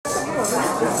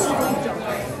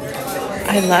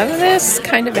I love this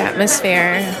kind of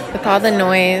atmosphere with all the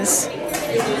noise,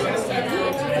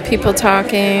 people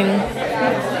talking,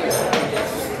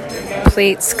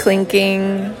 plates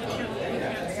clinking,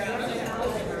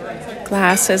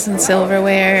 glasses and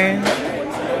silverware.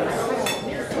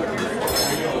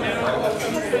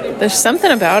 There's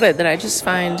something about it that I just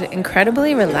find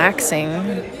incredibly relaxing.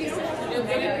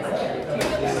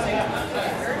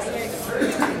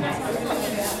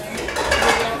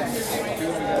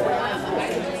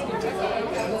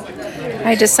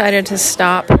 I decided to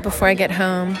stop before I get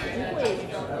home.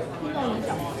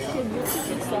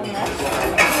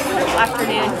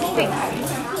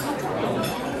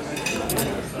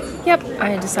 Yep,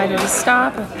 I decided to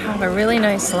stop, have a really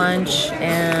nice lunch,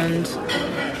 and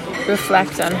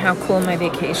reflect on how cool my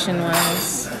vacation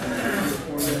was.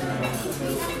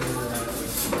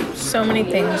 So many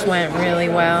things went really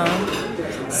well.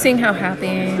 Seeing how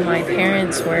happy my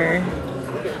parents were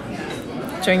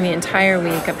during the entire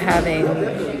week of having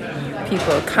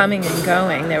people coming and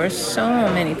going. There were so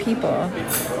many people.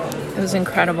 It was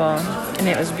incredible, and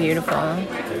it was beautiful.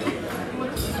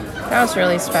 That was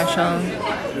really special.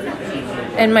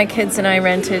 And my kids and I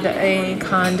rented a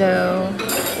condo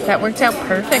that worked out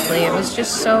perfectly. It was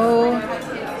just so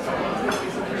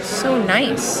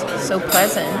nice, so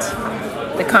pleasant.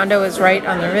 The condo was right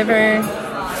on the river,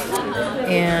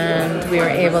 and we were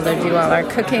able to do all our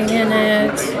cooking in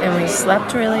it, and we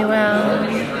slept really well.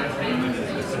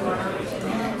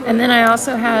 And then I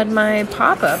also had my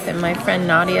pop-up, and my friend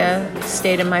Nadia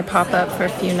stayed in my pop-up for a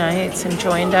few nights and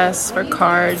joined us for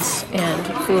cards and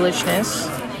foolishness.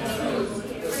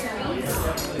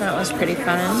 That was pretty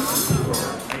fun.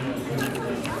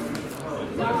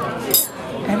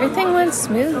 Everything went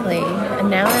smoothly, and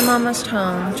now I'm almost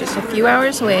home, just a few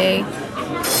hours away.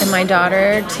 And my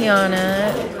daughter,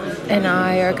 Tiana, and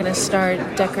I are going to start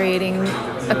decorating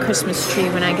a Christmas tree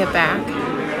when I get back.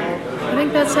 I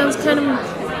think that sounds kind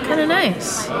of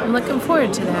nice. I'm looking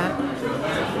forward to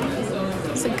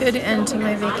that. It's a good end to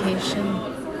my vacation.